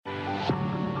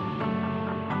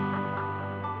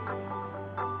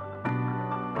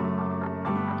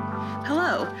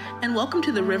Hello, and welcome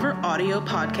to the River Audio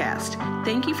Podcast.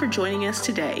 Thank you for joining us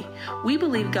today. We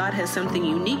believe God has something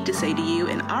unique to say to you,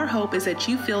 and our hope is that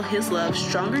you feel His love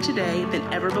stronger today than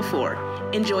ever before.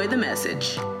 Enjoy the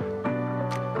message.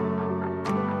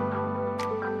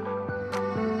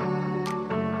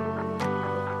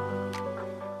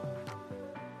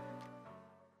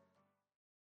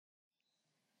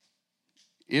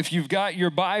 If you've got your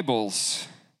Bibles,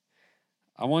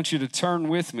 I want you to turn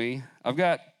with me. I've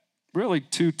got really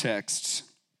two texts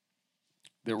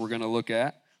that we're going to look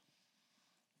at.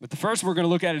 But the first we're going to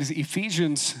look at is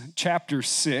Ephesians chapter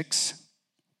 6.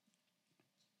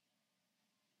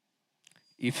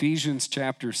 Ephesians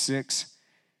chapter 6,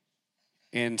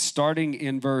 and starting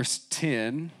in verse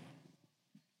 10.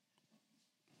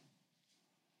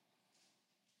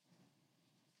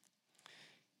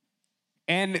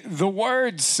 And the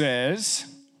word says,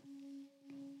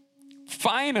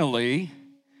 "Finally,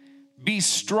 be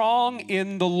strong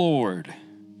in the Lord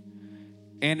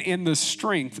and in the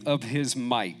strength of His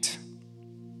might.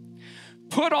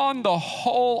 Put on the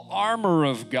whole armor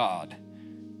of God,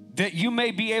 that you may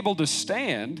be able to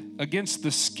stand against the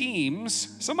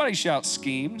schemes," somebody shout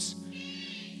schemes,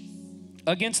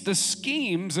 "against the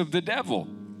schemes of the devil.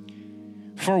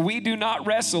 For we do not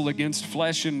wrestle against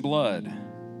flesh and blood,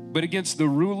 but against the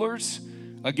rulers,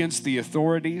 against the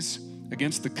authorities,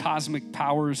 against the cosmic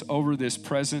powers over this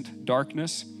present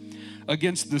darkness,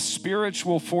 against the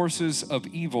spiritual forces of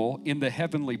evil in the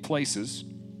heavenly places.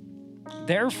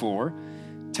 Therefore,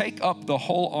 take up the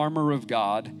whole armor of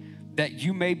God, that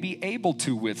you may be able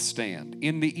to withstand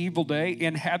in the evil day,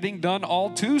 and having done all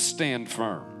to stand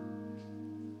firm."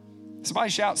 Somebody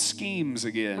shout schemes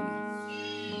again.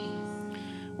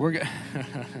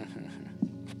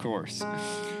 Of course.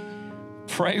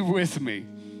 Pray with me.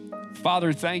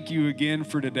 Father, thank you again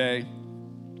for today.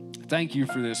 Thank you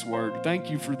for this word.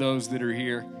 Thank you for those that are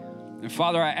here. And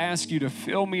Father, I ask you to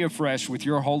fill me afresh with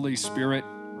your Holy Spirit.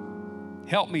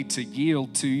 Help me to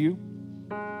yield to you,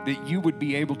 that you would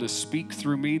be able to speak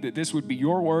through me, that this would be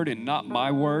your word and not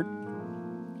my word.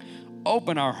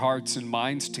 Open our hearts and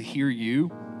minds to hear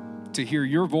you, to hear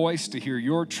your voice, to hear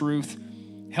your truth.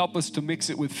 Help us to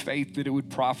mix it with faith, that it would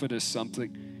profit us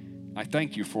something. I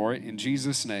thank you for it. In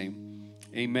Jesus' name,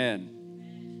 amen.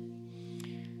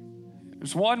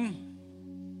 There's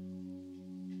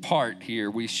one part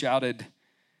here. We shouted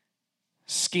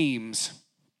schemes,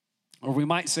 or we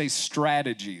might say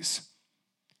strategies.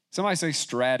 Somebody say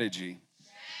strategy.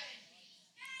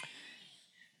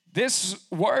 This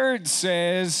word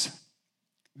says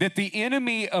that the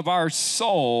enemy of our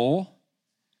soul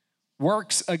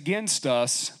works against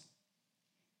us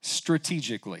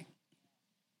strategically.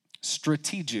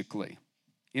 Strategically,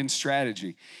 in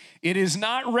strategy. It is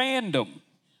not random.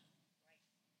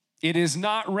 It is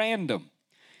not random.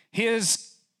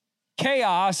 His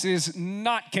chaos is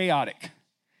not chaotic.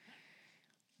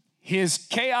 His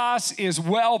chaos is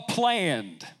well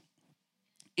planned.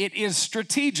 It is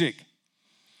strategic.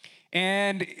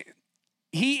 And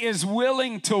he is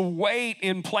willing to wait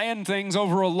and plan things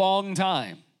over a long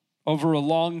time. Over a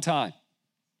long time.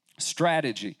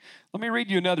 Strategy. Let me read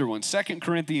you another one. 2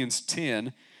 Corinthians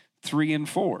 10, 3 and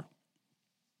 4.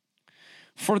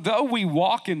 "For though we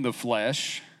walk in the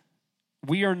flesh,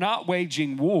 we are not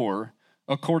waging war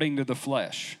according to the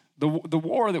flesh." The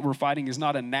war that we're fighting is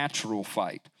not a natural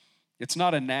fight. It's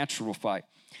not a natural fight.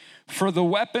 "For the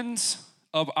weapons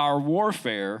of our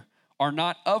warfare are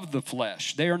not of the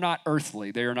flesh. They are not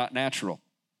earthly. They are not natural.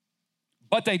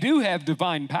 But they do have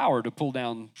divine power to pull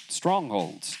down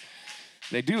strongholds."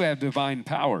 They do have divine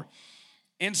power.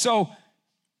 And so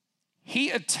he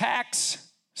attacks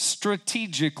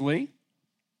strategically,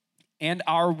 and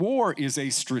our war is a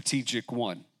strategic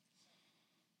one.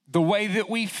 The way that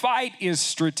we fight is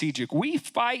strategic. We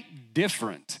fight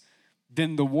different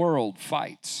than the world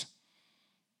fights.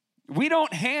 We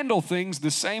don't handle things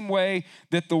the same way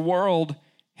that the world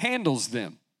handles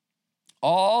them.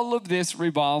 All of this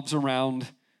revolves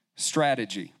around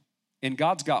strategy, and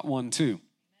God's got one too.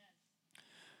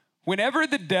 Whenever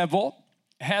the devil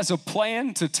has a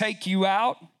plan to take you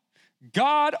out,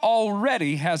 God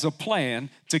already has a plan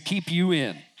to keep you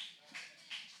in.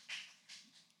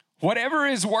 Whatever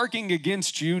is working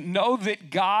against you, know that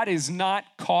God is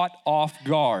not caught off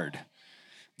guard.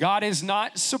 God is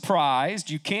not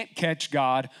surprised. You can't catch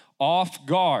God off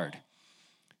guard.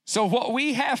 So what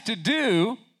we have to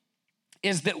do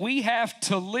is that we have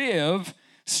to live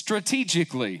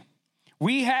strategically.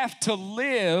 We have to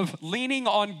live leaning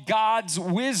on God's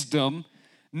wisdom,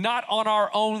 not on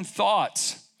our own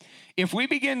thoughts. If we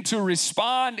begin to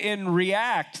respond and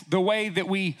react the way that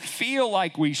we feel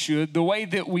like we should, the way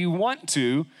that we want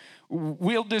to,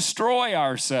 we'll destroy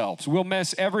ourselves. We'll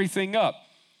mess everything up.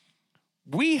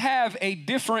 We have a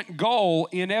different goal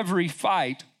in every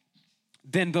fight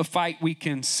than the fight we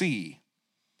can see.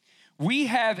 We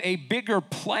have a bigger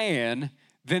plan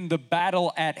than the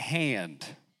battle at hand.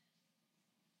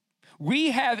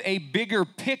 We have a bigger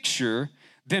picture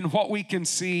than what we can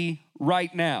see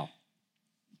right now,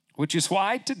 which is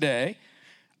why today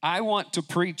I want to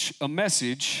preach a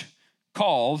message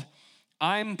called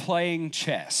I'm Playing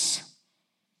Chess.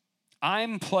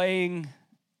 I'm playing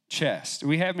chess. Do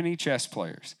we have any chess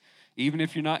players? Even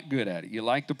if you're not good at it, you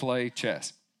like to play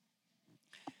chess.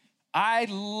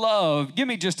 Give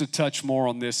me just a touch more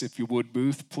on this if you would,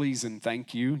 Booth, please and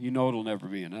thank you. You know it'll never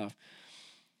be enough.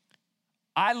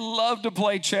 I love to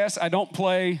play chess. I don't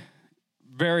play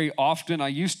very often. I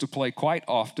used to play quite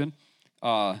often,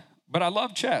 but I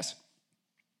love chess.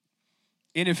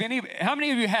 And how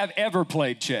many of you have ever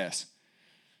played chess?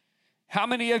 How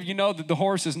many of you know that the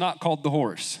horse is not called the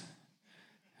horse?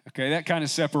 Okay, that kind of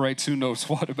separates who knows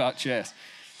what about chess.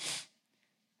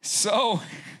 So,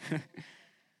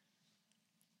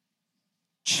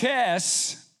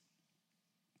 chess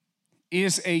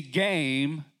is a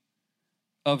game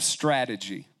of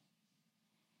strategy.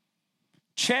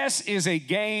 Chess is a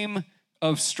game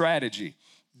of strategy.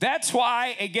 That's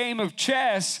why a game of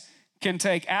chess can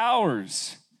take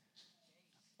hours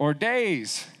or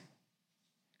days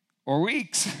or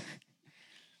weeks.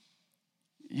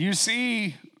 You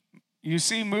see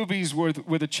movies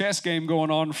with a chess game going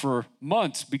on for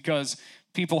months because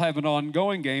people have an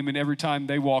ongoing game, and every time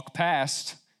they walk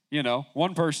past,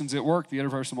 one person's at work, the other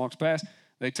person walks past,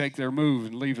 they take their move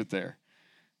and leave it there.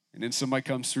 And then somebody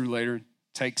comes through later and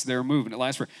takes their move, and it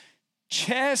lasts for.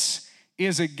 Chess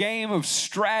is a game of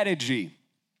strategy.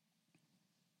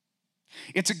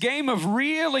 It's a game of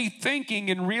really thinking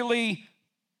and really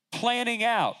planning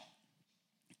out.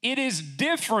 It is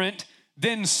different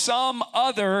than some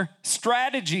other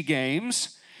strategy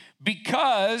games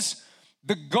because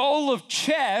the goal of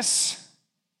chess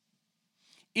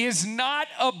is not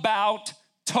about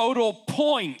total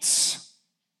points.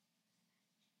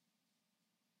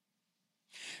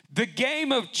 The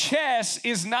game of chess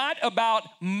is not about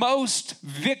most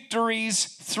victories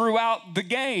throughout the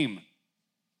game.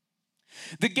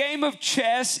 The game of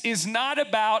chess is not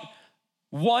about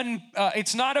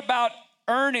it's not about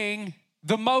earning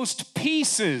the most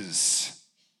pieces.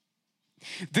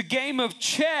 The game of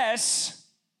chess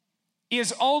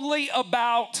is only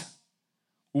about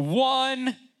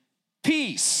one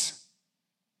piece.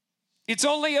 It's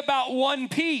only about one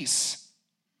piece.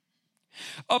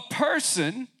 A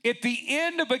person, at the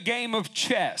end of a game of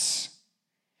chess,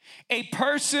 a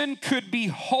person could be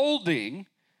holding,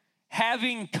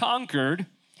 having conquered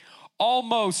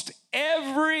almost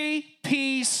every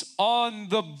piece on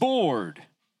the board.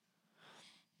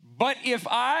 But if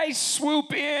I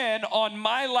swoop in on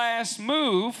my last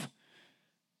move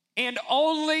and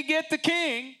only get the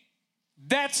king,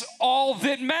 that's all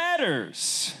that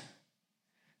matters.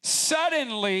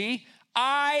 Suddenly,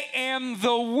 I am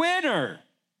the winner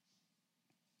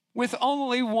with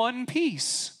only one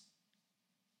piece.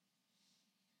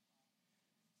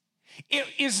 It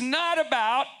is not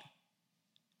about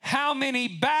how many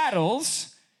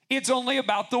battles, it's only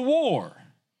about the war.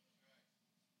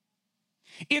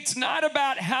 It's not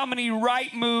about how many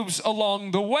right moves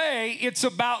along the way, it's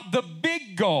about the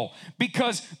big goal,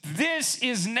 because this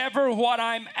is never what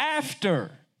I'm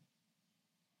after.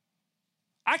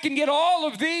 I can get all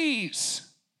of these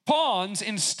pawns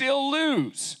and still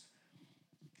lose,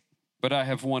 but I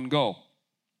have one goal.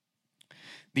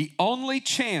 The only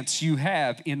chance you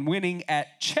have in winning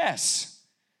at chess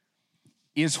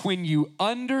is when you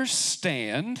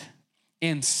understand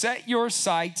and set your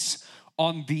sights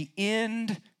on the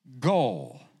end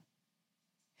goal.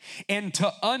 And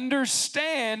to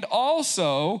understand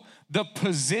also the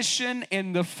position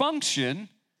and the function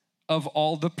of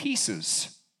all the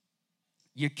pieces.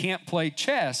 You can't play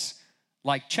chess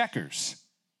like checkers.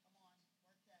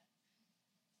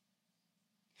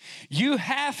 You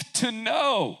have to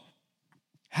know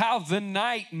how the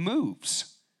knight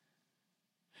moves.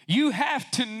 You have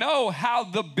to know how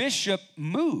the bishop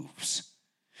moves.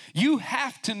 You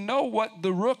have to know what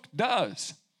the rook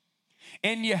does.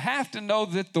 And you have to know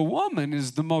that the woman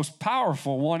is the most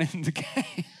powerful one in the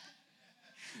game.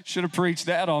 Should have preached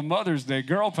that on Mother's Day.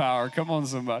 Girl power. Come on,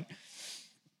 somebody.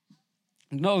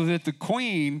 Know that the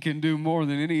queen can do more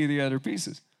than any of the other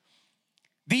pieces.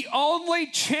 The only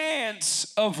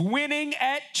chance of winning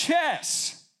at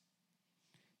chess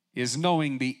is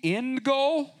knowing the end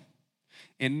goal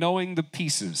and knowing the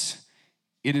pieces.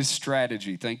 It is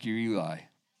strategy. Thank you, Eli.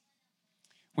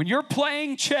 When you're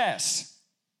playing chess,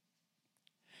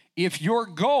 if your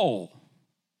goal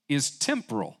is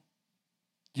temporal,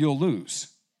 you'll lose.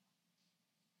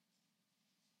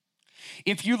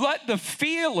 If you let the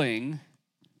feeling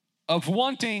of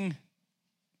wanting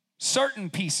certain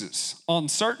pieces on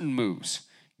certain moves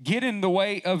get in the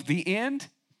way of the end,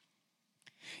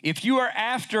 if you are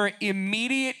after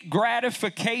immediate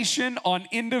gratification on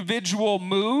individual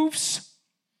moves,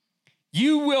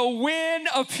 you will win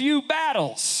a few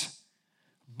battles,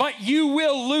 but you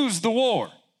will lose the war.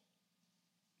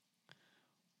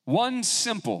 One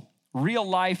simple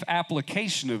real-life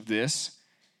application of this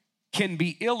can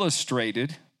be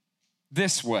illustrated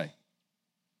this way.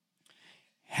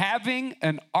 Having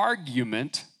an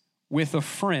argument with a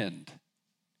friend.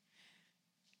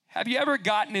 Have you ever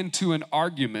gotten into an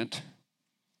argument,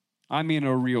 I mean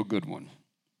a real good one,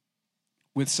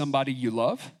 with somebody you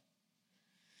love?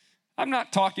 I'm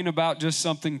not talking about just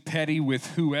something petty with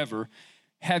whoever.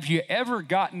 Have you ever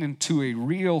gotten into a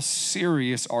real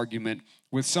serious argument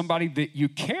with somebody that you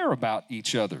care about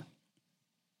each other?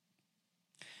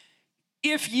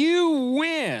 If you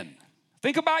win,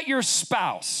 think about your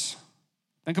spouse.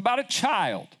 Think about a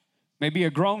child, maybe a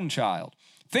grown child.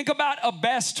 Think about a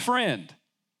best friend.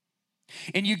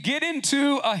 And you get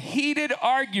into a heated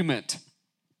argument.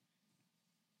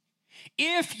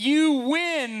 If you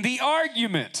win the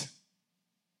argument,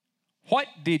 what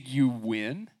did you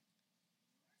win?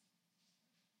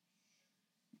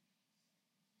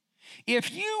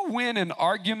 If you win an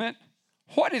argument,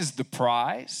 what is the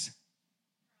prize?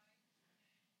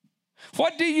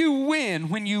 What do you win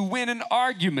when you win an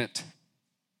argument?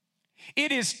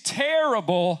 It is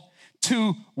terrible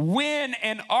to win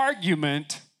an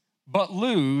argument but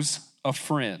lose a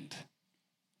friend.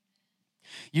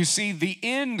 You see, the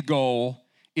end goal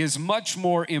is much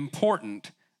more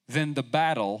important than the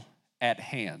battle at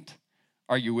hand.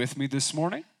 Are you with me this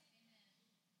morning?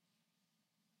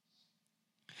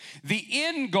 The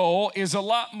end goal is a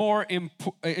lot more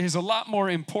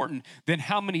important than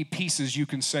how many pieces you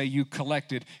can say you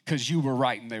collected because you were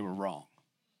right and they were wrong.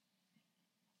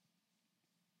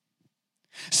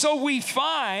 So we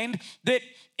find that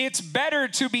it's better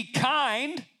to be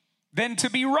kind than to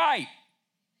be right.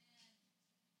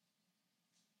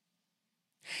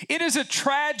 It is a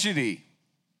tragedy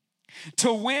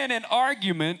to win an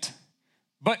argument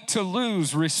but to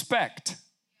lose respect.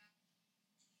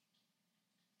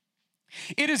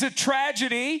 It is a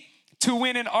tragedy to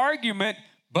win an argument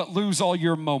but lose all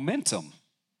your momentum.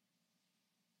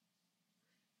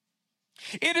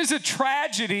 It is a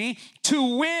tragedy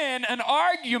to win an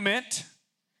argument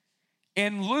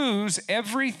and lose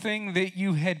everything that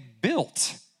you had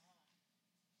built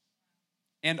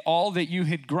and all that you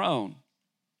had grown.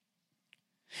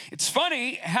 It's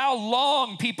funny how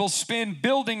long people spend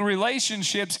building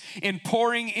relationships and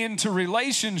pouring into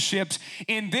relationships,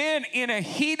 and then in a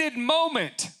heated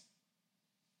moment,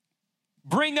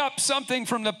 bring up something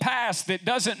from the past that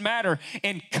doesn't matter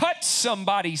and cut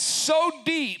somebody so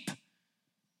deep,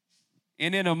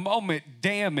 and in a moment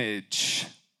damage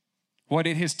what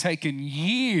it has taken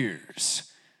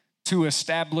years to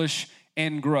establish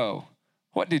and grow.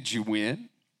 What did you win?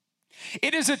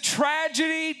 It is a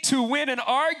tragedy to win an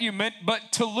argument,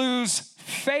 but to lose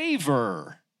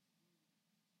favor.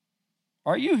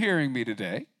 Are you hearing me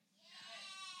today?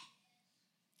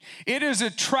 It is a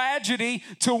tragedy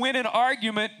to win an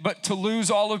argument, but to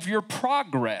lose all of your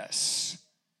progress.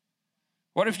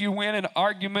 What if you win an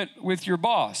argument with your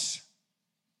boss,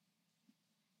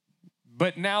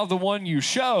 but now the one you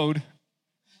showed,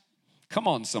 come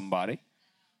on somebody,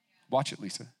 watch it,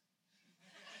 Lisa.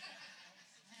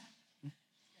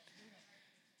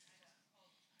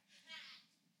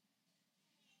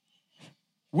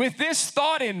 With this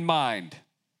thought in mind,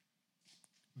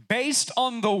 based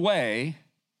on the way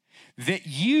that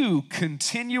you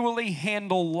continually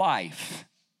handle life,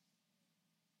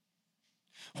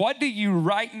 what do you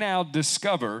right now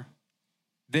discover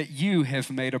that you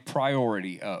have made a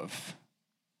priority of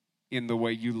in the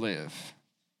way you live?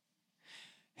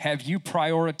 Have you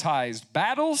prioritized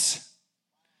battles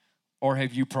or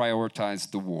have you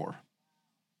prioritized the war?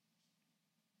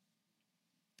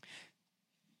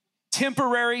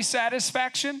 Temporary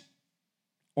satisfaction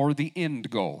or the end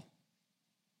goal?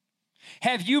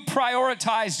 Have you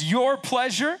prioritized your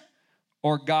pleasure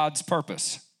or God's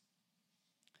purpose?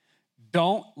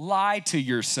 Don't lie to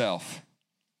yourself.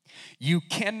 You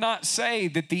cannot say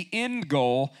that the end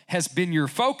goal has been your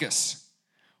focus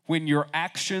when your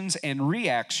actions and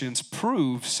reactions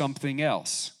prove something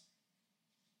else.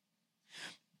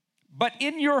 But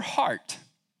in your heart,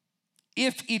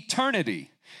 if eternity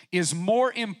is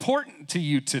more important to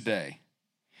you today,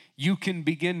 you can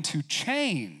begin to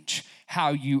change how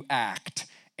you act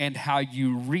and how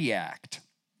you react.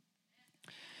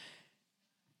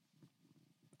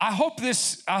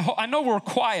 I know we're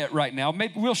quiet right now.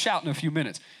 Maybe we'll shout in a few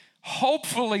minutes.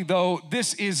 Hopefully, though,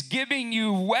 this is giving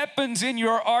you weapons in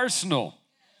your arsenal.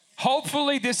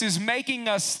 Hopefully, this is making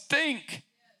us think.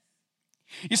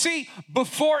 You see,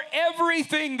 before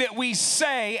everything that we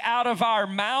say out of our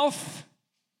mouth,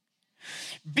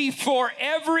 before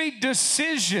every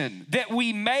decision that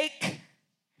we make,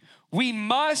 we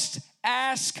must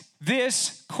ask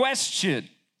this question.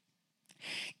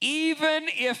 Even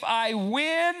if I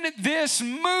win this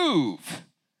move,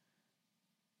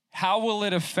 how will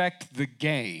it affect the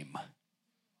game?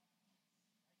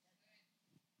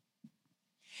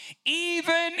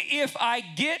 Even if I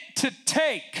get to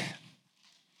take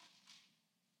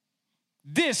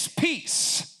this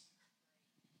piece,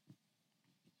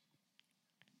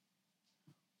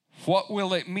 what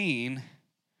will it mean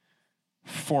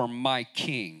for my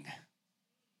king?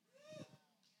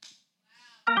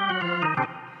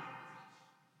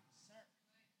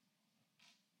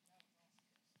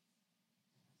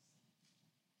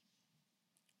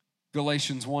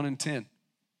 Galatians 1:10.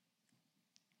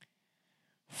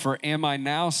 For am I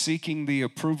now seeking the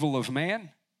approval of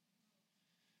man,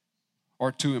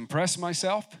 or to impress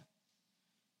myself,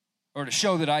 or to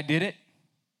show that I did it,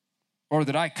 or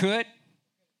that I could?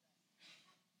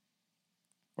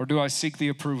 Or do I seek the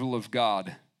approval of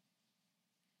God?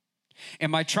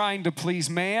 Am I trying to please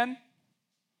man?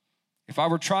 If I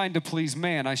were trying to please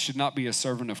man, I should not be a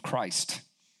servant of Christ.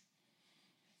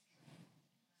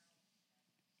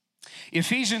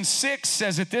 Ephesians 6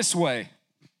 says it this way.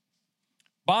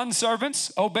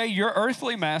 Bondservants, obey your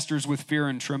earthly masters with fear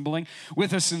and trembling,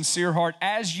 with a sincere heart,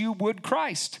 as you would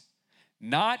Christ,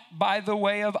 not by the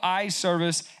way of eye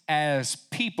service as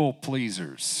people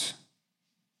pleasers,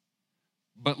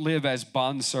 but live as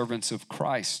bondservants of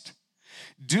Christ,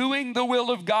 doing the will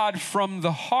of God from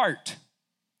the heart,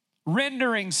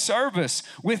 rendering service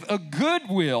with a good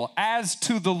will as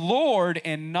to the Lord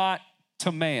and not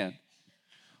to man.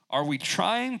 Are we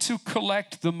trying to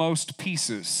collect the most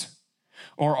pieces,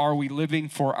 or are we living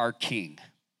for our King?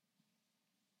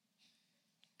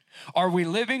 Are we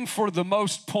living for the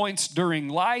most points during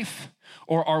life,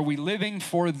 or are we living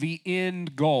for the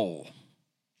end goal?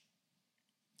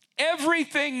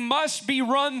 Everything must be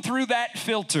run through that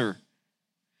filter.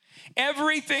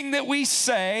 Everything that we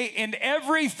say and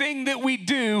everything that we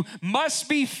do must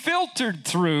be filtered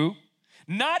through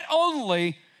not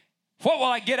only what will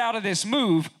I get out of this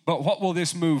move, but what will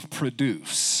this move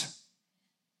produce?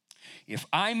 If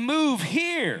I move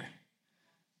here,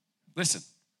 listen,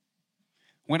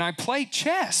 when I play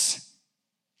chess,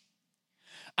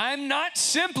 I'm not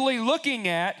simply looking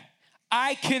at,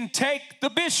 I can take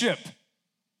the bishop.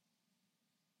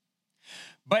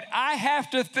 But I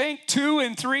have to think 2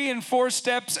 and 3 and 4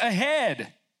 steps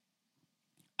ahead.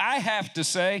 I have to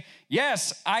say,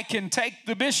 yes, I can take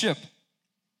the bishop.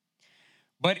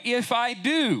 But if I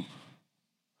do,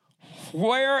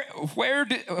 where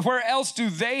else do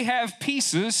they have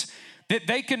pieces that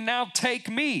they can now take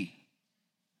me?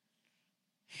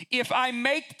 If I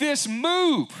make this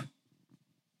move,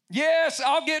 yes,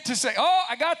 I'll get to say, oh,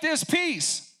 I got this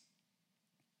piece.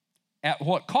 At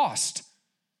what cost?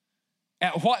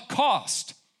 At what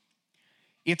cost?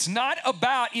 It's not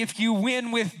about if you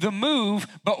win with the move,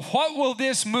 but what will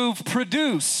this move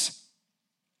produce?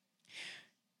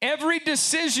 Every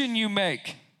decision you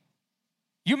make,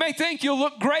 you may think you'll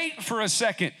look great for a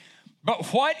second, but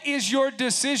what is your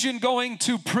decision going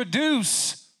to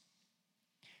produce?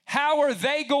 How are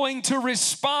they going to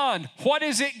respond? What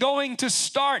is it going to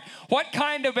start? What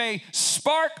kind of a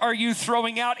spark are you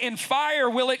throwing out, and fire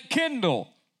will it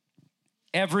kindle?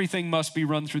 Everything must be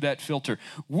run through that filter.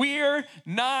 We're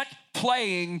not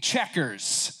playing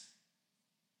checkers.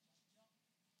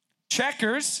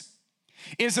 Checkers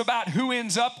is about who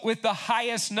ends up with the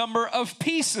highest number of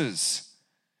pieces.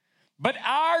 But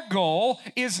our goal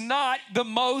is not the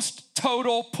most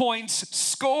total points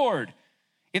scored.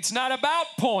 It's not about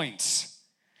points.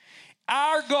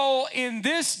 Our goal in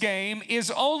this game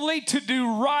is only to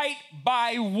do right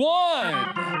by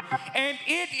one, and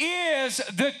it is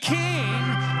the King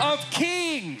of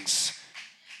Kings.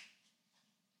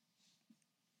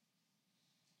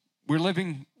 We're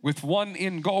living with one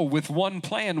end goal, with one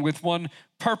plan, with one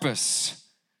purpose.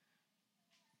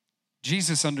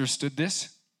 Jesus understood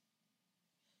this.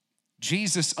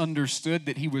 Jesus understood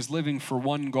that he was living for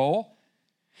one goal.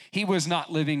 He was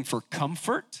not living for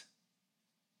comfort.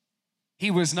 He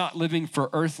was not living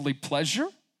for earthly pleasure.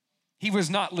 He was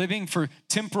not living for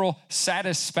temporal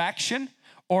satisfaction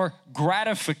or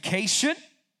gratification.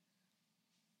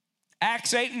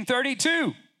 Acts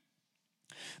 8:32.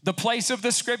 The place of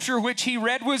the scripture which he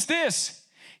read was this: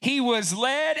 he was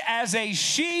led as a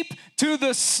sheep to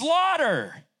the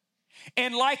slaughter,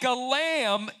 and like a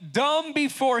lamb dumb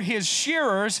before his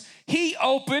shearers, he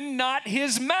opened not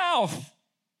his mouth.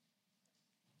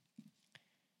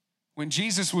 When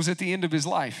Jesus was at the end of his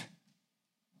life,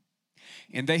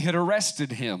 and they had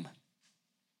arrested him,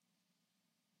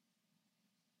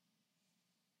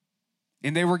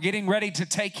 and they were getting ready to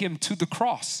take him to the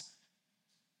cross.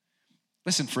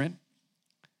 Listen, friend,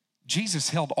 Jesus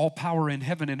held all power in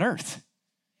heaven and earth.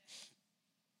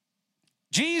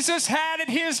 Jesus had at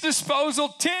his disposal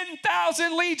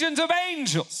 10,000 legions of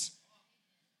angels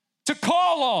to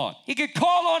call on. He could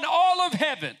call on all of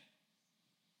heaven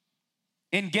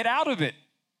and get out of it.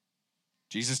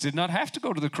 Jesus did not have to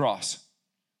go to the cross.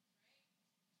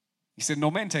 He said,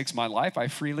 "No man takes my life, I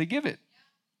freely give it."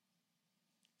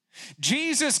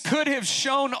 Jesus could have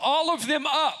shown all of them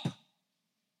up.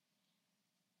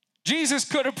 Jesus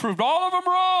could have proved all of them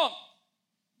wrong,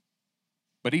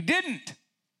 but he didn't.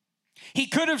 He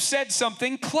could have said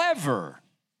something clever.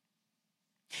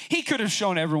 He could have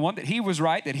shown everyone that he was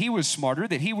right, that he was smarter,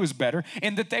 that he was better,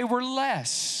 and that they were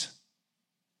less.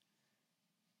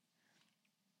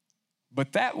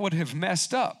 But that would have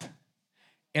messed up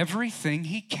everything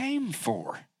he came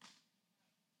for.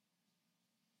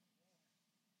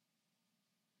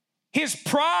 His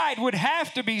pride would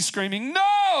have to be screaming,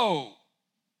 "No!"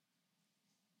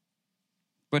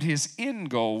 But his end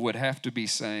goal would have to be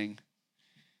saying,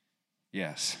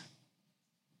 "Yes."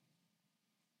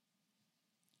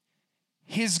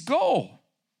 His goal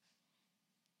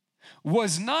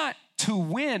was not to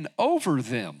win over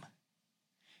them.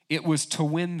 It was to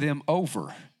win them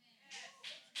over.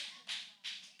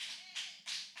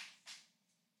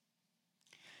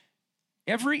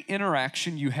 Every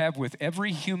interaction you have with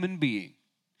every human being,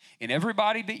 and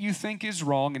everybody that you think is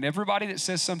wrong, and everybody that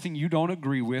says something you don't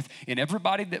agree with, and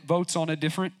everybody that votes on a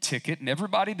different ticket, and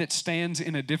everybody that stands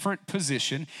in a different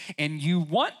position, and you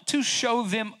want to show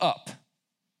them up.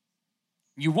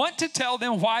 You want to tell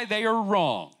them why they are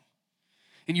wrong.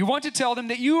 And you want to tell them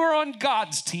that you are on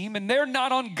God's team and they're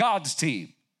not on God's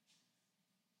team.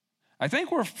 I think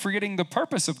we're forgetting the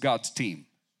purpose of God's team.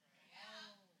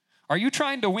 Are you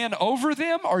trying to win over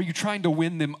them, or are you trying to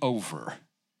win them over?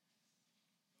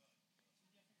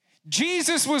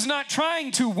 Jesus was not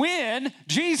trying to win.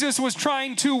 Jesus was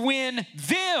trying to win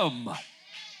them.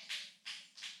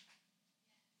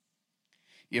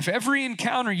 If every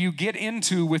encounter you get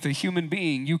into with a human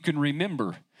being, you can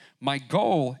remember, my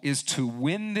goal is to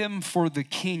win them for the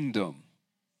kingdom,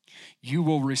 you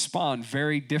will respond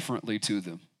very differently to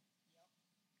them.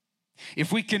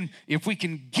 If we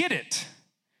can get it,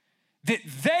 that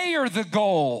they are the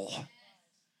goal,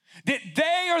 that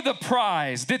they are the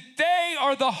prize, that they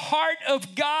are the heart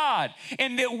of God,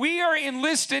 and that we are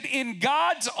enlisted in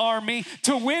God's army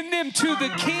to win them to the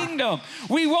kingdom.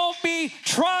 We won't be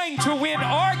trying to win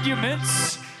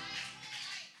arguments.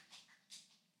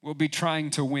 We'll be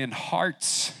trying to win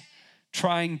hearts,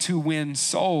 trying to win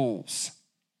souls.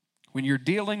 When you're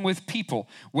dealing with people,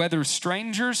 whether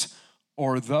strangers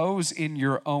or those in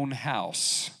your own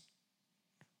house,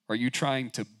 are you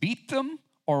trying to beat them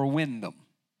or win them?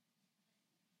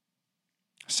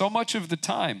 So much of the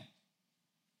time,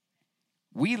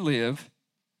 we live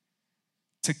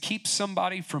to keep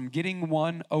somebody from getting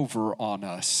one over on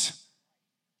us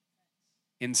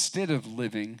instead of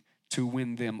living to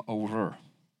win them over.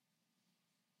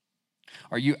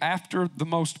 Are you after the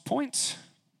most points,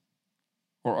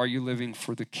 or are you living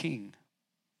for the king?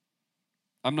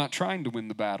 I'm not trying to win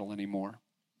the battle anymore.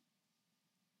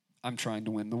 I'm trying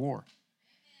to win the war.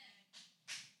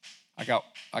 I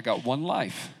got one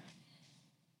life.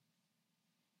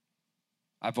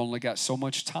 I've only got so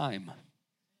much time.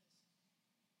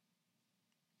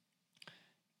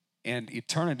 And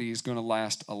eternity is going to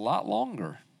last a lot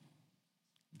longer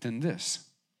than this.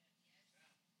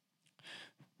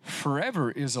 Forever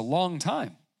is a long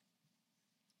time.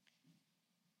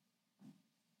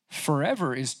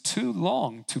 Forever is too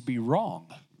long to be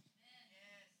wrong.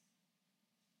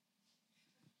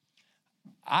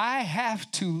 I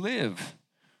have to live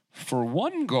for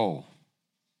one goal,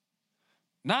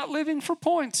 not living for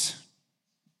points.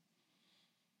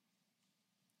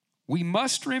 We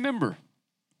must remember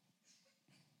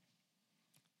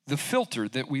the filter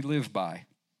that we live by.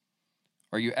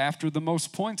 Are you after the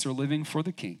most points or living for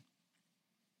the king?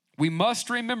 We must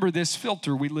remember this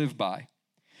filter we live by.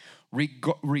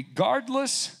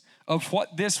 Regardless of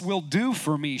what this will do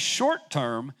for me short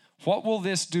term, what will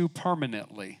this do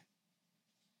permanently?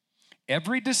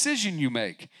 every decision you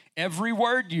make, every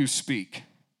word you speak.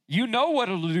 You know what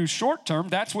it'll do short term.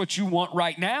 That's what you want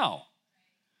right now.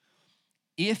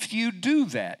 If you do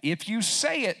that, if you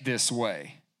say it this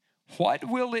way, what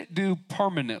will it do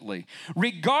permanently?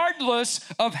 Regardless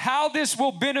of how this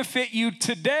will benefit you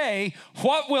today,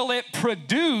 what will it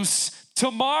produce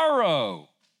tomorrow?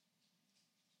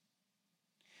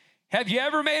 Have you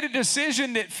ever made a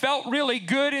decision that felt really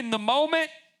good in the moment,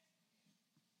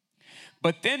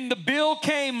 but then the bill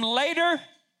came later?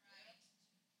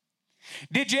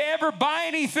 Did you ever buy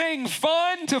anything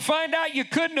fun to find out you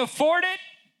couldn't afford it?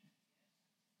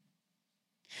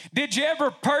 Did you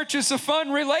ever purchase a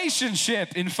fun relationship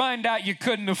and find out you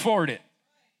couldn't afford it?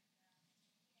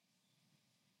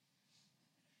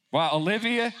 Wow,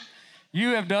 Olivia,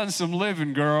 you have done some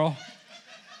living, girl.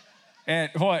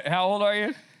 At what, how old are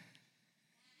you?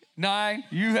 9?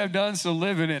 You have done some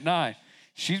living at 9.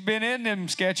 She's been in them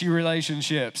sketchy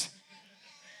relationships.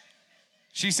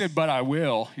 She said, but I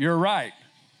will. You're right.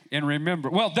 And remember,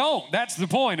 well, don't. That's the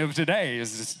point of today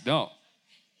is just don't.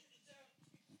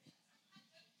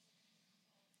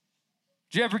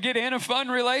 Did you ever get in a fun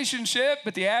relationship,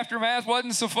 but the aftermath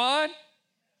wasn't so fun?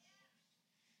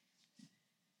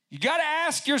 You got to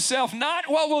ask yourself, not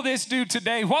what will this do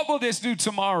today, what will this do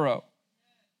tomorrow?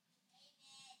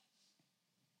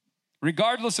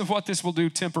 Regardless of what this will do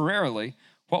temporarily,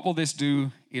 what will this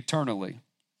do eternally?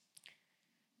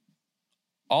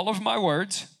 All of my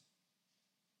words,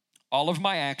 all of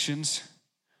my actions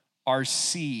are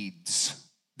seeds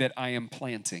that I am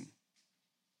planting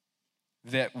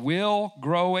that will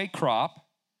grow a crop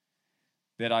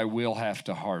that I will have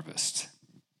to harvest.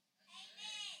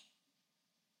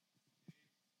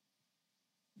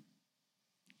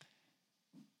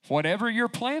 Whatever you're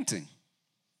planting,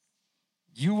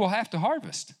 you will have to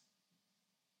harvest.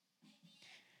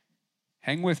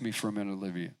 Hang with me for a minute,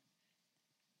 Olivia.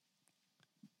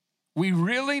 We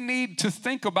really need to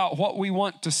think about what we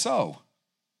want to sow.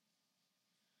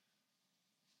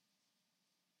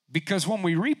 Because when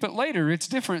we reap it later, it's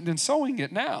different than sowing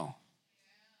it now.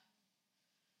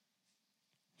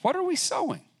 What are we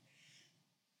sowing?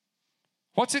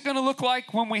 What's it going to look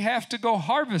like when we have to go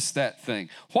harvest that thing?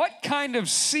 What kind of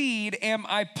seed am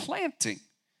I planting?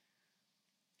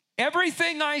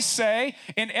 Everything I say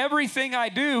and everything I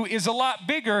do is a lot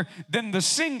bigger than the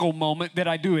single moment that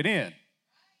I do it in.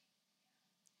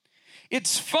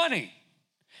 It's funny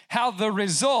how the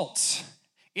results,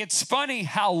 it's funny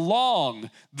how long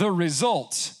the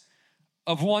results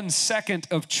of 1 second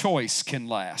of choice can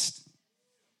last.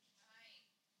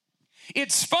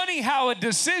 It's funny how a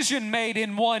decision made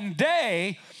in one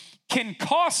day can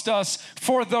cost us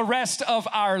for the rest of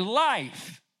our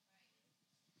life.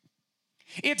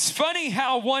 It's funny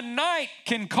how one night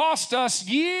can cost us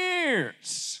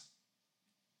years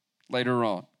later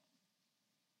on.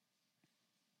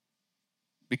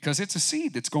 Because it's a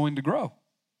seed that's going to grow.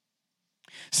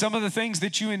 Some of the things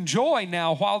that you enjoy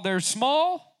now while they're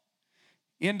small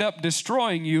end up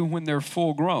destroying you when they're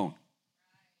full grown.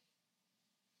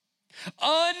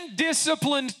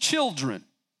 Undisciplined children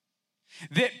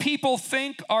that people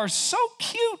think are so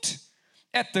cute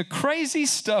at the crazy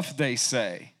stuff they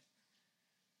say.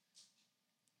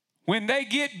 When they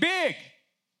get big,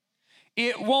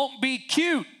 it won't be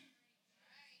cute.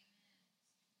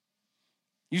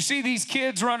 You see these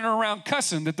kids running around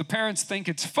cussing that the parents think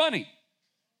it's funny.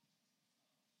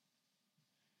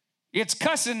 It's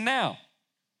cussing now.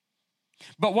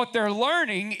 But what they're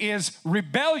learning is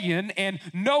rebellion and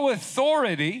no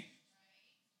authority.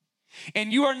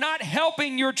 And you are not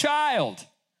helping your child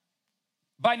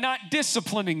by not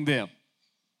disciplining them.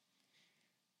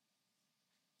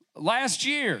 Last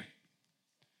year,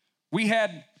 we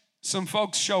had some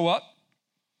folks show up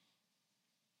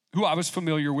who I was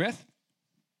familiar with.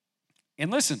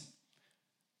 And listen,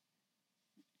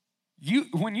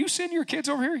 when you send your kids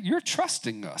over here, you're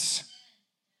trusting us.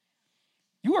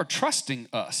 You are trusting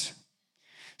us.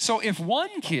 So if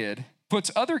one kid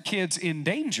puts other kids in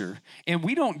danger and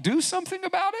we don't do something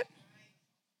about it,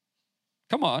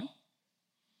 come on.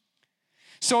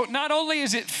 So not only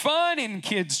is it fun in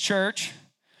kids' church,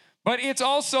 but it's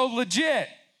also legit.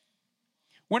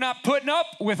 We're not putting up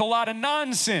with a lot of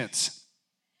nonsense.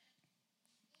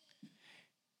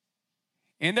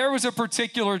 And there was a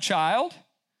particular child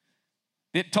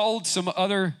that told some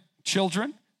other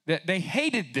children that they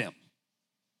hated them.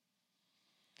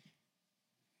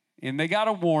 And they got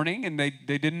a warning, and they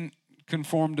didn't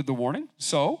conform to the warning.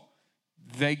 So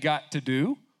they got to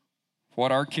do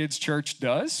what our kids' church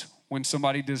does when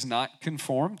somebody does not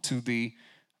conform to the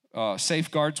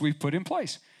safeguards we've put in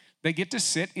place. They get to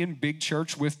sit in big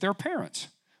church with their parents.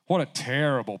 What a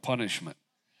terrible punishment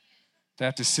to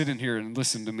have to sit in here and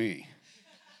listen to me.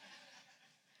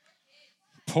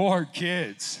 Poor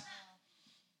kids.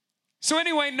 So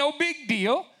anyway, no big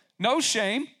deal, no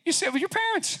shame. You sit with your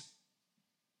parents.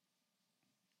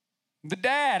 The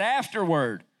dad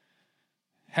afterward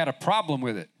had a problem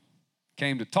with it,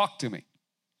 came to talk to me.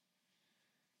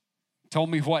 Told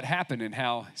me what happened and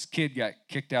how his kid got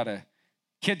kicked out of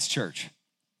kids' church.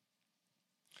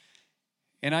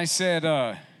 And I said,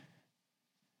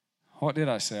 what did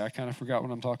I say? I kind of forgot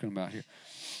what I'm talking about here.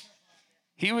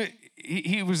 He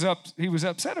was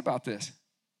upset about this.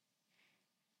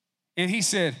 And he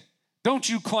said, don't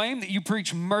you claim that you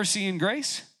preach mercy and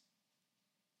grace?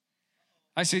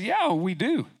 I said, yeah, we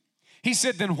do. He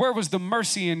said, then where was the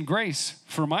mercy and grace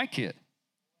for my kid?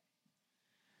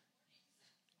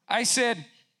 I said,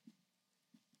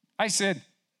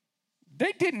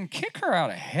 they didn't kick her out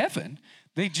of heaven.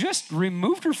 They just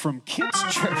removed her from kids'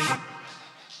 church.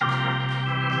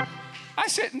 I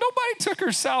said, nobody took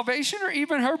her salvation or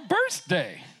even her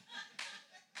birthday.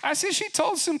 I said, she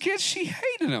told some kids she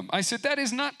hated them. I said, that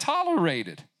is not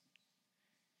tolerated.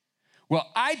 Well,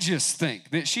 I just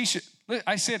think that she should,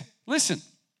 I said, listen,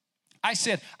 I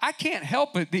can't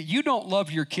help it that you don't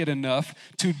love your kid enough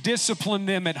to discipline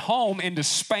them at home and to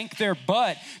spank their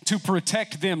butt to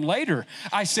protect them later.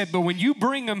 I said, but when you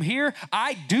bring them here,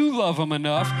 I do love them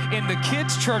enough, and the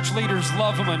kids' church leaders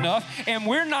love them enough, and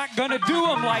we're not going to do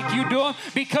them like you do them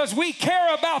because we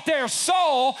care about their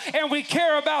soul and we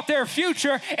care about their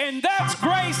future, and that's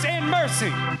grace and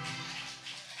mercy.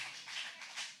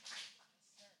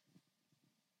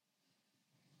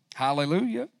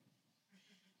 Hallelujah.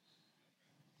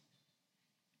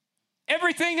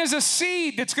 Everything is a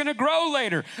seed that's going to grow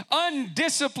later.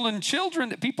 Undisciplined children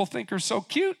that people think are so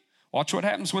cute, watch what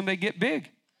happens when they get big.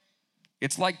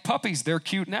 It's like puppies. They're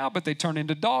cute now, but they turn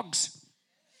into dogs.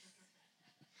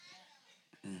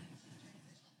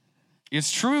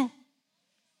 It's true.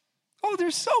 Oh,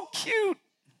 they're so cute.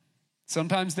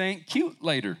 Sometimes they ain't cute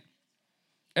later.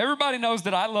 Everybody knows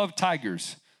that I love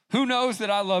tigers. Who knows that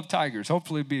I love tigers?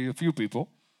 Hopefully it'll be a few people.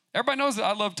 Everybody knows that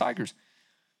I love tigers.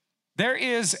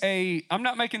 I'm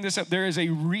not making this up, there is a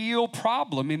real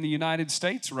problem in the United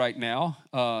States right now,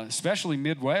 especially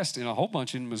Midwest and a whole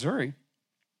bunch in Missouri.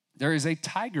 There is a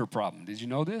tiger problem. Did you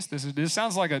know this? This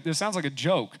sounds like a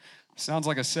joke. Sounds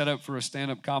like a setup for a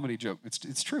stand-up comedy joke.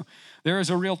 It's true. There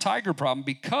is a real tiger problem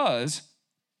because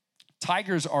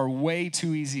tigers are way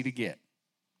too easy to get.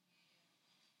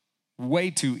 Way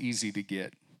too easy to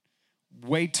get.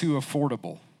 Way too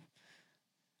affordable.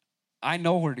 I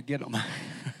know where to get them.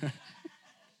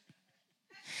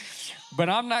 But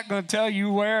I'm not going to tell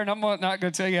you where, and I'm not going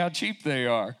to tell you how cheap they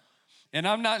are. And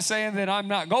I'm not saying that I'm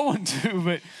not going to,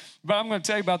 but I'm going to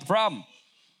tell you about the problem.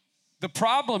 The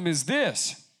problem is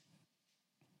this.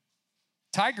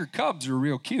 Tiger cubs are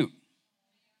real cute.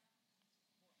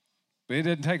 But it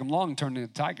didn't take them long to turn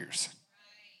into tigers.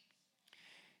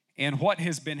 And what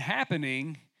has been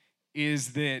happening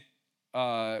is that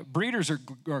breeders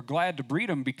are glad to breed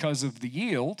them because of the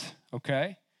yield,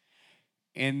 okay?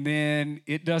 And then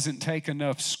it doesn't take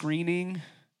enough screening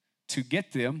to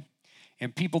get them.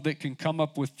 And people that can come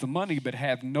up with the money but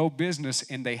have no business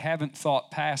and they haven't thought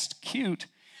past cute,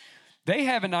 they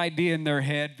have an idea in their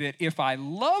head that if I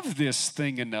love this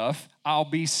thing enough, I'll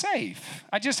be safe.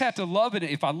 I just have to love it.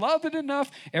 If I love it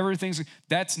enough,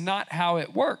 that's not how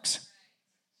it works.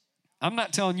 I'm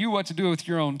not telling you what to do with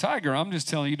your own tiger. I'm just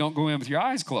telling you don't go in with your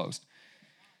eyes closed.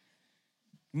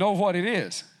 Know what it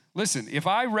is. Listen, if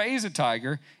I raise a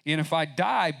tiger and if I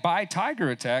die by tiger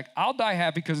attack, I'll die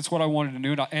happy because it's what I wanted to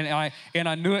do, and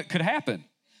I knew it could happen.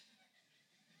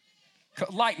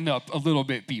 Lighten up a little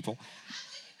bit, people.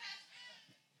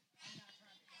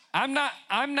 I'm not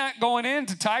going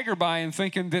into tiger buying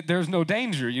thinking that there's no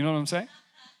danger. You know what I'm saying?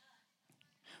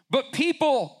 But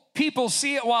people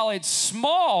see it while it's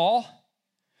small,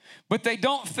 but they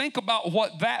don't think about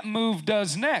what that move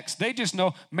does next. They just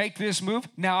know, make this move.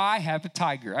 Now I have a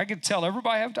tiger. I get to tell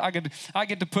everybody I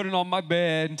get to put it on my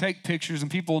bed and take pictures, and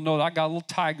people know that I got a little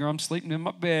tiger. I'm sleeping in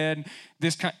my bed.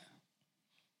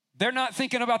 They're not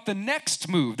thinking about the next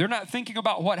move. They're not thinking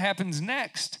about what happens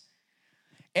next.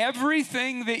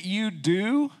 Everything that you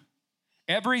do,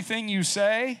 everything you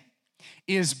say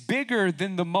is bigger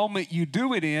than the moment you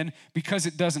do it in because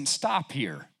it doesn't stop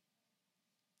here.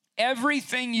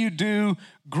 Everything you do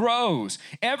grows.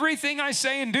 Everything I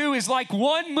say and do is like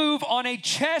one move on a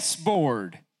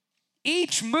chessboard.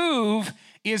 Each move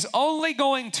is only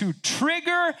going to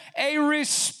trigger a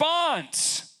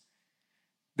response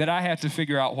that I have to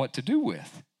figure out what to do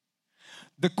with.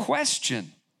 The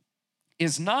question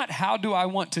is not how do I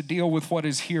want to deal with what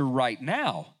is here right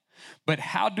now, but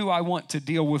how do I want to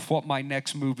deal with what my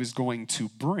next move is going to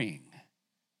bring?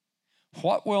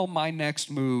 What will my next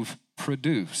move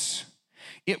produce?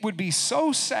 It would be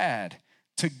so sad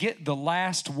to get the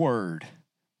last word,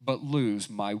 but lose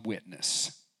my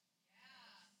witness.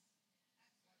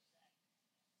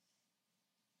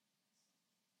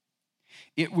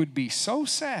 It would be so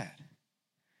sad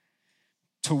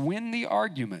to win the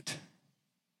argument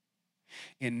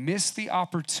and miss the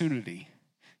opportunity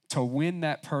to win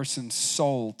that person's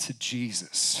soul to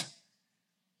Jesus.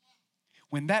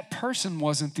 When that person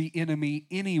wasn't the enemy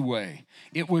anyway.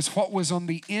 It was what was on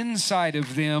the inside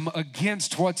of them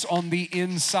against what's on the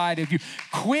inside of you.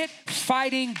 Quit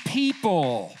fighting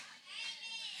people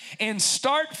and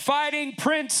start fighting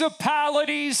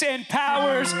principalities and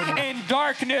powers and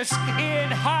darkness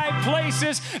in high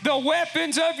places. The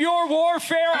weapons of your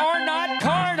warfare are not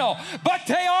carnal, but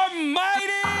they are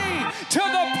mighty to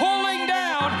the pulling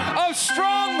down of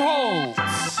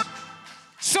strongholds.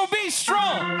 So be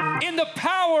strong in the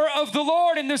power of the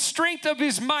Lord and the strength of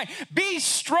his might. Be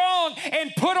strong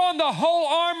and put on the whole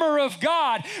armor of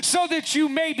God so that you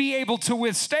may be able to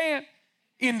withstand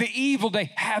in the evil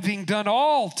day, having done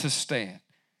all to stand.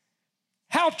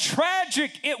 How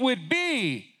tragic it would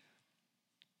be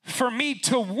for me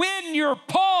to win your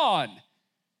pawn,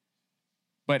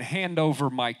 but hand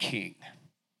over my king.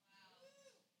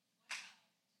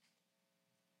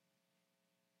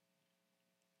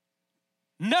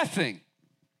 Nothing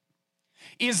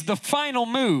is the final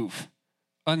move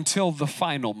until the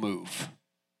final move,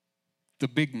 the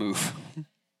big move.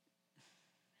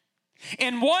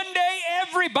 And one day,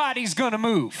 everybody's going to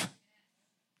move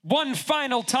one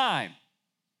final time.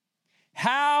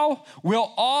 How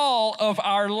will all of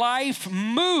our life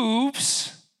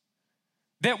moves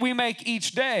that we make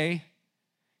each day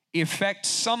affect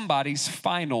somebody's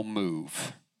final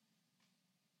move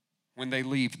when they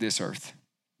leave this earth?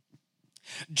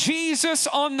 Jesus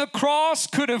on the cross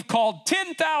could have called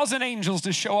 10,000 angels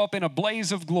to show up in a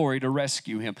blaze of glory to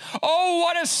rescue him. Oh,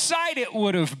 what a sight it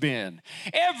would have been.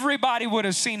 Everybody would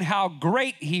have seen how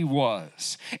great he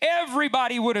was.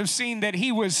 Everybody would have seen that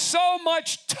he was so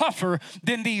much tougher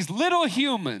than these little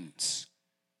humans.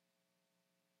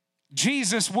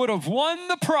 Jesus would have won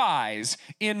the prize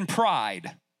in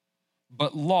pride,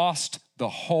 but lost the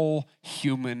whole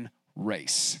human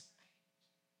race.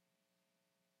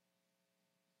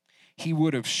 He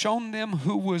would have shown them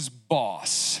who was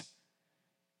boss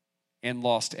and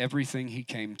lost everything he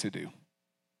came to do.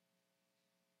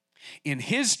 In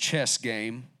his chess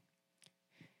game,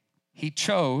 he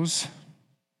chose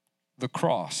the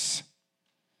cross.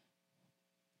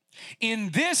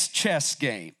 In this chess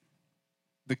game,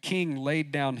 the king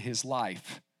laid down his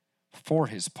life for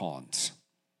his pawns.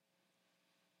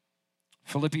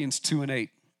 Philippians 2:8.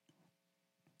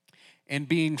 And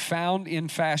being found in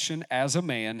fashion as a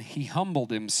man, he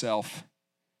humbled himself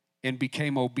and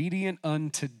became obedient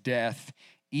unto death,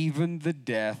 even the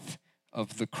death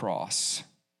of the cross.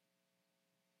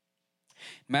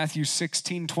 Matthew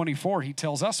 16:24, he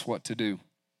tells us what to do.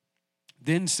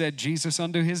 Then said Jesus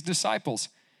unto his disciples,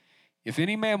 if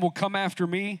any man will come after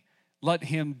me, let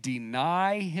him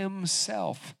deny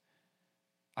himself.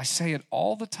 I say it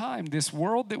all the time. This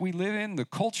world that we live in, the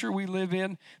culture we live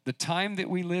in, the time that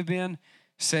we live in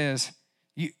says,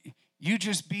 you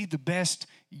just be the best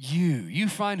you. You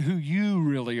find who you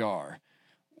really are.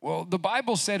 Well, the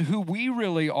Bible said who we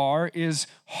really are is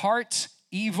hearts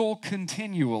evil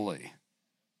continually.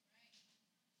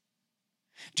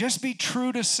 Just be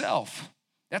true to self.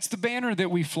 That's the banner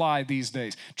that we fly these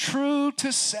days. True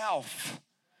to self.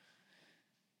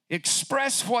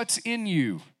 Express what's in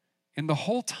you. And the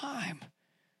whole time,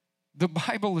 the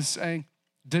Bible is saying,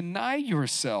 deny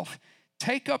yourself,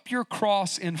 take up your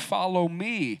cross and follow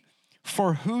me.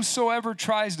 For whosoever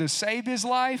tries to save his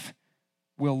life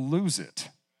will lose it.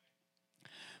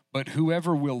 But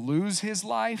whoever will lose his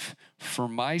life for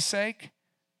my sake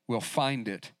will find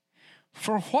it.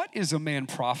 For what is a man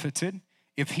profited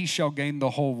if he shall gain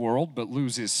the whole world but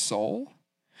lose his soul?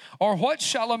 Or what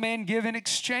shall a man give in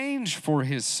exchange for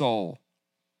his soul?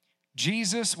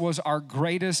 Jesus was our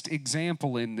greatest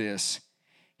example in this.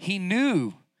 He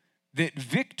knew that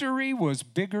victory was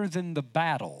bigger than the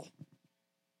battle.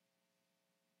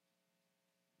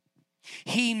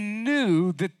 He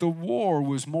knew that the war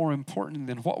was more important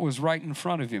than what was right in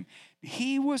front of him.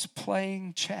 He was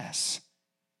playing chess.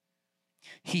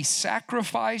 He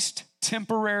sacrificed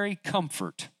temporary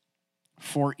comfort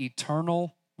for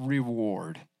eternal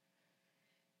reward.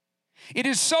 It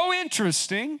is so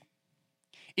interesting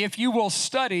if you will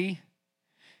study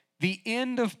the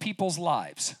end of people's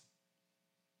lives.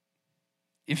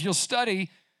 If you'll study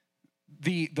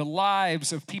the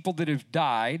lives of people that have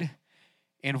died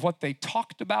and what they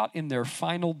talked about in their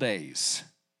final days,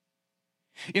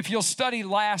 if you'll study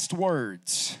last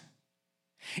words,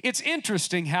 it's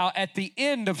interesting how at the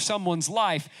end of someone's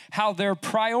life, how their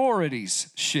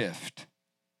priorities shift.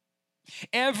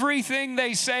 Everything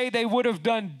they say they would have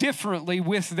done differently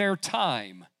with their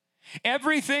time.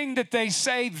 Everything that they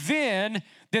say then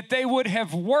that they would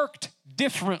have worked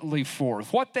differently for,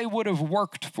 what they would have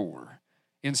worked for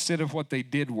instead of what they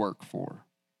did work for.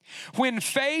 When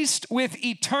faced with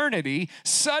eternity,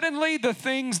 suddenly the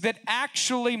things that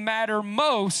actually matter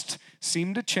most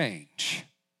seem to change.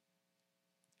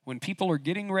 When people are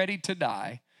getting ready to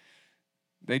die,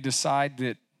 they decide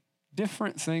that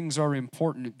different things are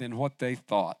important than what they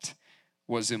thought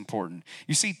was important.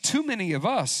 You see, too many of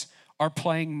us are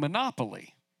playing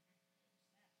Monopoly.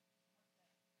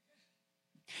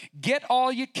 Get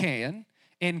all you can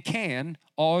and can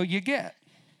all you get.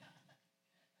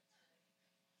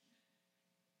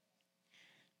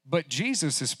 But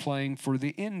Jesus is playing for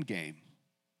the end game.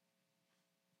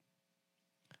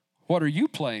 What are you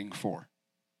playing for?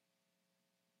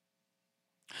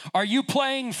 Are you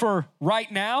playing for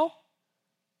right now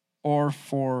or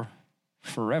for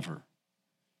forever?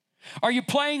 Are you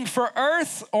playing for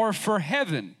earth or for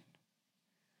heaven?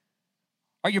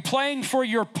 Are you playing for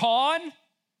your pawn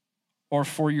or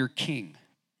for your king?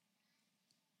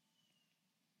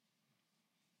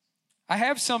 I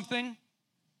have something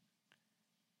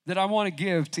that I want to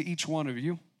give to each one of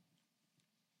you.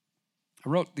 I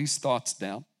wrote these thoughts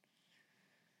down.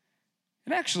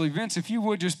 And actually, Vince, if you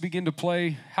would just begin to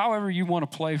play however you want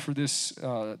to play for this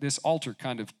altar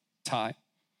kind of time.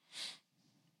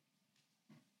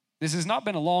 This has not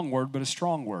been a long word, but a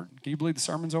strong word. Can you believe the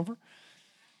sermon's over?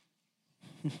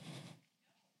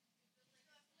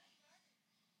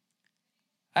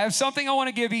 I have something I want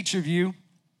to give each of you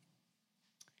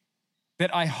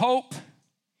that I hope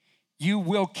you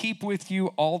will keep with you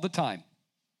all the time,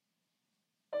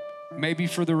 maybe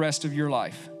for the rest of your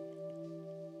life.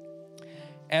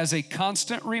 As a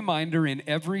constant reminder in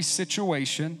every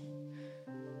situation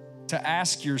to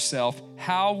ask yourself,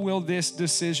 how will this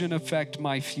decision affect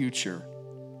my future?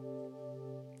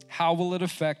 How will it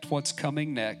affect what's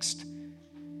coming next?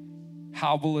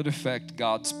 How will it affect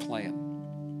God's plan?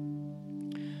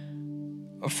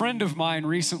 A friend of mine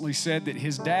recently said that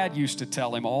his dad used to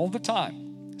tell him all the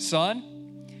time,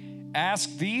 son,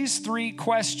 ask these 3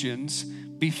 questions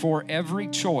before every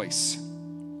choice.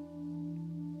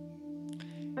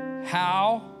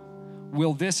 How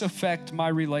will this affect my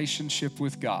relationship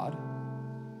with God?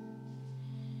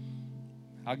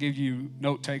 I'll give you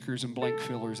note takers and blank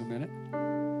fillers a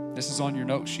minute. This is on your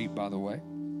note sheet, by the way.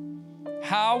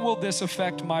 How will this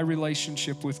affect my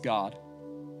relationship with God?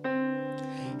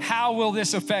 How will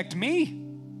this affect me?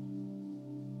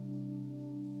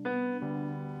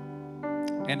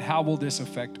 And how will this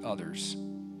affect others?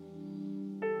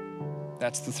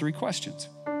 That's the 3 questions.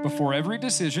 Before every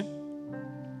decision,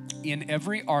 in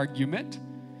every argument,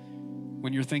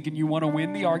 when you're thinking you want to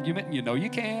win the argument and you know you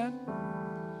can,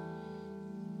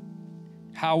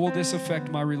 how will this affect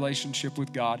my relationship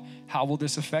with God? How will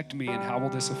this affect me? And how will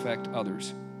this affect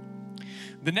others?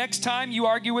 The next time you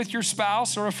argue with your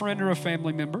spouse or a friend or a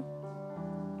family member,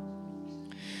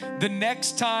 the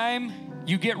next time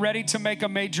you get ready to make a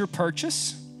major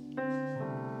purchase,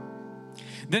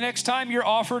 the next time you're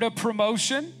offered a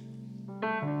promotion,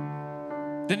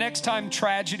 the next time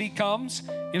tragedy comes,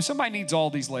 if somebody needs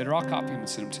all these later, I'll copy them and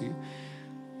send them to you.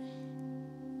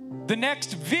 The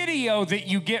next video that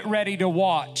you get ready to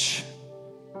watch,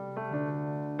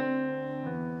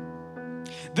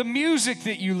 the music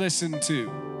that you listen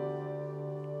to,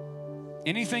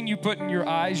 anything you put in your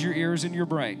eyes, your ears, and your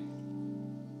brain.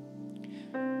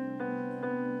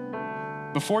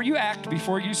 Before you act,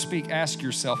 before you speak, ask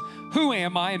yourself, who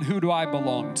am I and who do I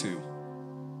belong to?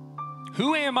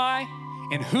 Who am I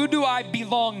and who do I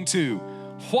belong to?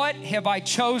 What have I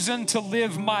chosen to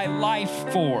live my life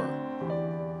for?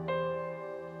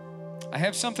 I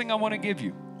have something I want to give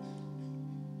you.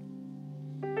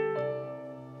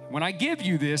 When I give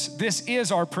you this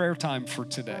is our prayer time for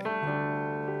today.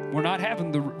 We're not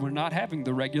having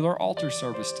the regular altar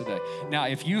service today. Now,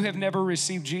 if you have never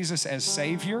received Jesus as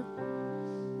Savior,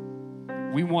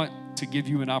 we want to give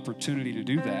you an opportunity to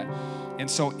do that. And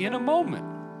so in a moment,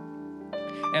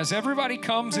 as everybody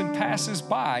comes and passes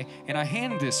by, and I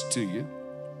hand this to you,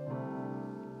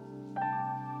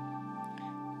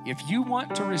 if you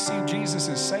want to receive Jesus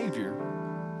as Savior,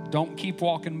 don't keep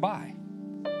walking by.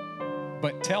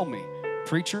 But tell me,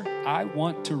 preacher, I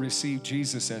want to receive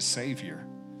Jesus as Savior.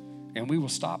 And we will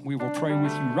stop. We will pray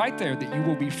with you right there that you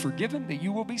will be forgiven, that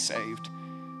you will be saved.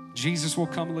 Jesus will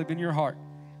come live in your heart.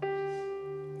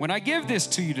 When I give this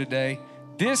to you today,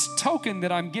 this token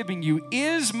that I'm giving you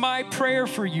is my prayer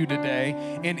for you today,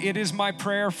 and it is my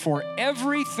prayer for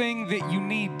everything that you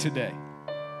need today.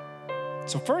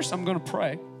 So first, I'm going to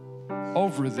pray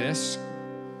over this.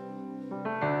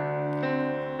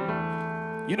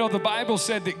 You know, the Bible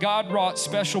said that God wrought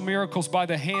special miracles by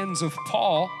the hands of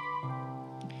Paul,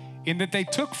 in that they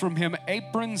took from him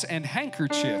aprons and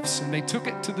handkerchiefs, and they took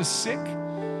it to the sick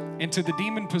and to the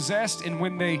demon-possessed, and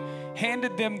when they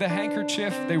handed them the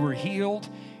handkerchief, they were healed,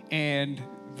 and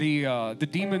the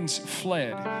demons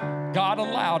fled. God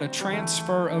allowed a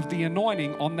transfer of the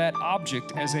anointing on that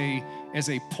object as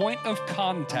a point of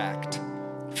contact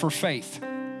for faith.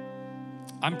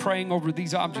 I'm praying over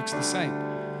these objects the same.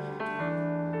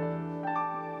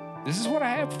 This is what I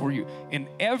have for you. And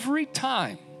every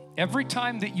time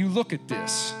that you look at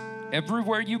this,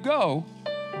 everywhere you go,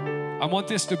 I want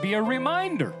this to be a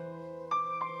reminder.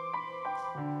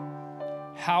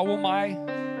 How will my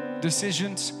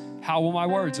decisions, how will my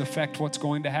words affect what's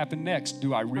going to happen next?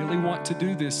 Do I really want to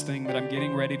do this thing that I'm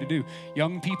getting ready to do?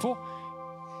 Young people,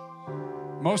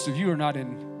 most of you are not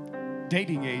in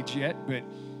dating age yet, but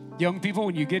young people,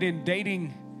 when you get in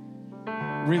dating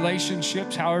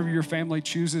relationships, however your family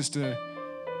chooses to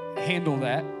handle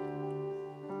that,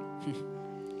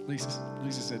 Lisa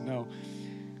said no.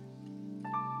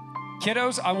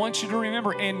 Kiddos, I want you to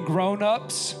remember, and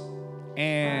grown-ups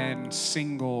and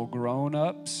single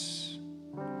grown-ups,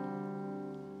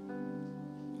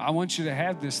 I want you to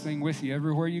have this thing with you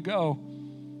everywhere you go.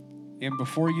 And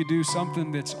before you do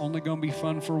something that's only going to be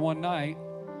fun for one night,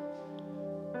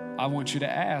 I want you to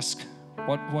ask,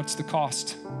 what's the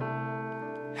cost?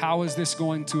 How is this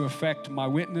going to affect my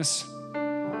witness?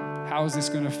 How is this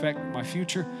going to affect my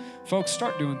future? Folks,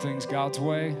 start doing things God's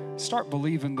way. Start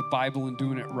believing the Bible and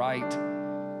doing it right.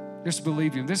 Just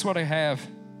believe Him. This is what I have.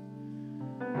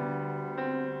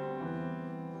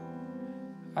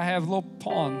 I have little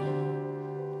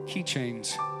pawn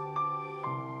keychains.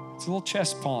 It's a little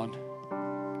chest pawn.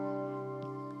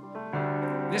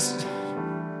 This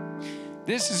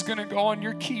is going to go on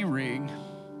your key ring,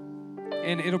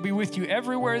 and it'll be with you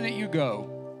everywhere that you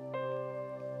go.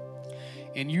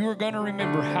 And you are going to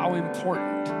remember how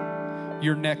important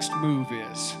your next move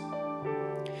is.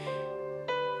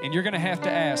 And you're going to have to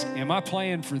ask, am I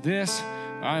playing for this,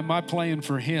 or am I playing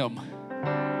for Him?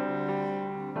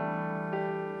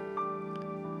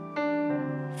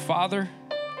 Father,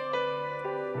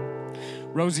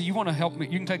 Rosie, you want to help me?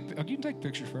 You can take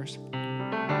pictures first.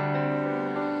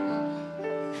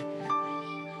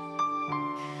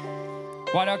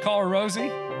 Why do I call her Rosie?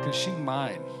 Because she's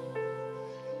mine.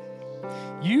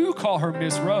 You call her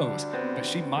Miss Rose, but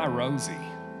she's my Rosie.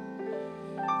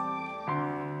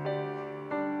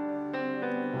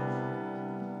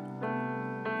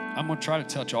 I'm going to try to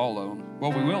touch all of them.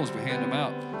 What we will is we hand them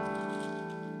out.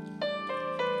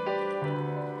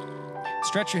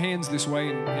 Stretch your hands this way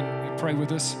and pray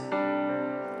with us.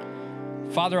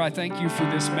 Father, I thank you for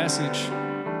this message.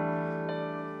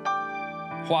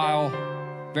 While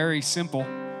very simple,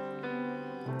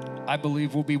 I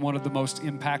believe will be one of the most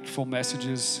impactful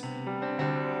messages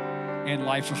and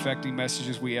life-affecting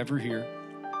messages we ever hear.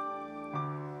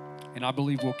 And I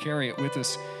believe we'll carry it with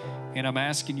us. And I'm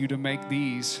asking you to make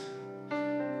these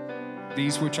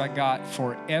which I got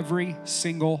for every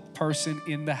single person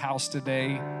in the house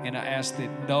today. And I ask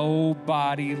that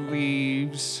nobody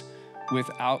leaves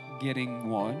without getting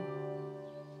one.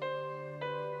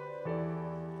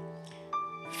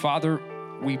 Father,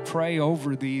 we pray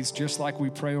over these just like we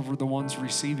pray over the ones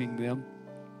receiving them,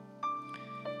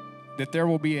 that there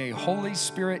will be a Holy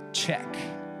Spirit check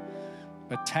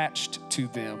attached to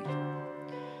them.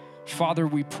 Father,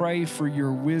 we pray for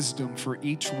your wisdom for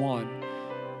each one.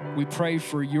 We pray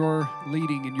for your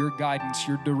leading and your guidance,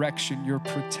 your direction, your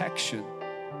protection,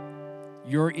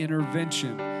 your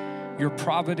intervention, your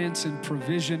providence and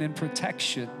provision and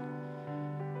protection,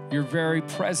 your very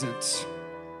presence.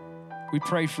 We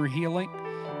pray for healing.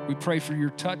 We pray for your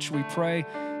touch. We pray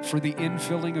for the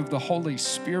infilling of the Holy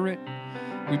Spirit.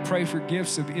 We pray for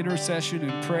gifts of intercession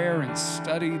and prayer and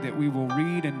study, that we will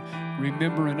read and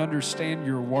remember and understand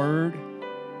your word.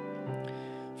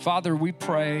 Father, we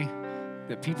pray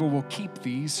that people will keep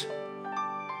these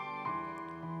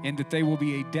and that they will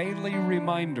be a daily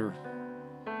reminder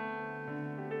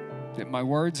that my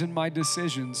words and my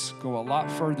decisions go a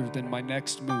lot further than my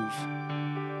next move.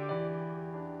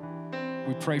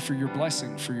 We pray for your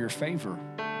blessing, for your favor.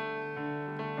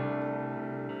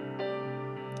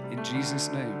 In Jesus'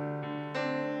 name.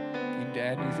 You need to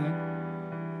add anything?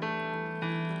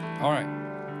 All right,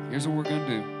 here's what we're going to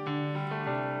do.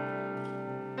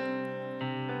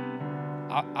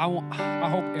 I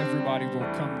hope everybody will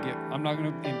come get, I'm not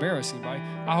going to embarrass anybody.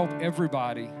 I hope every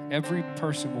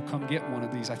person will come get one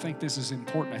of these. I think this is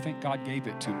important. I think God gave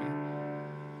it to me.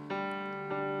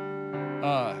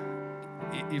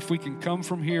 If we can come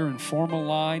from here and form a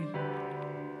line,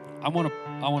 I want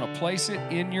to place it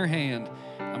in your hand.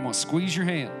 I'm going to squeeze your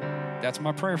hand. That's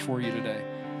my prayer for you today.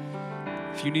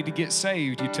 If you need to get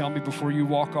saved, you tell me before you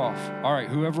walk off. All right,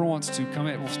 whoever wants to come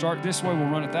in. We'll start this way, we'll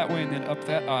run it that way, and then up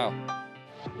that aisle.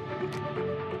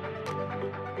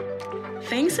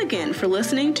 Thanks again for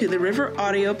listening to the River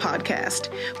Audio Podcast.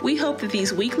 We hope that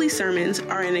these weekly sermons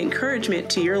are an encouragement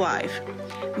to your life.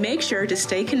 Make sure to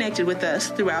stay connected with us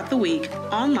throughout the week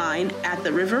online at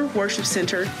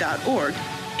theriverworshipcenter.org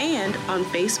and on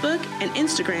Facebook and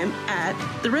Instagram at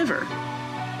The River.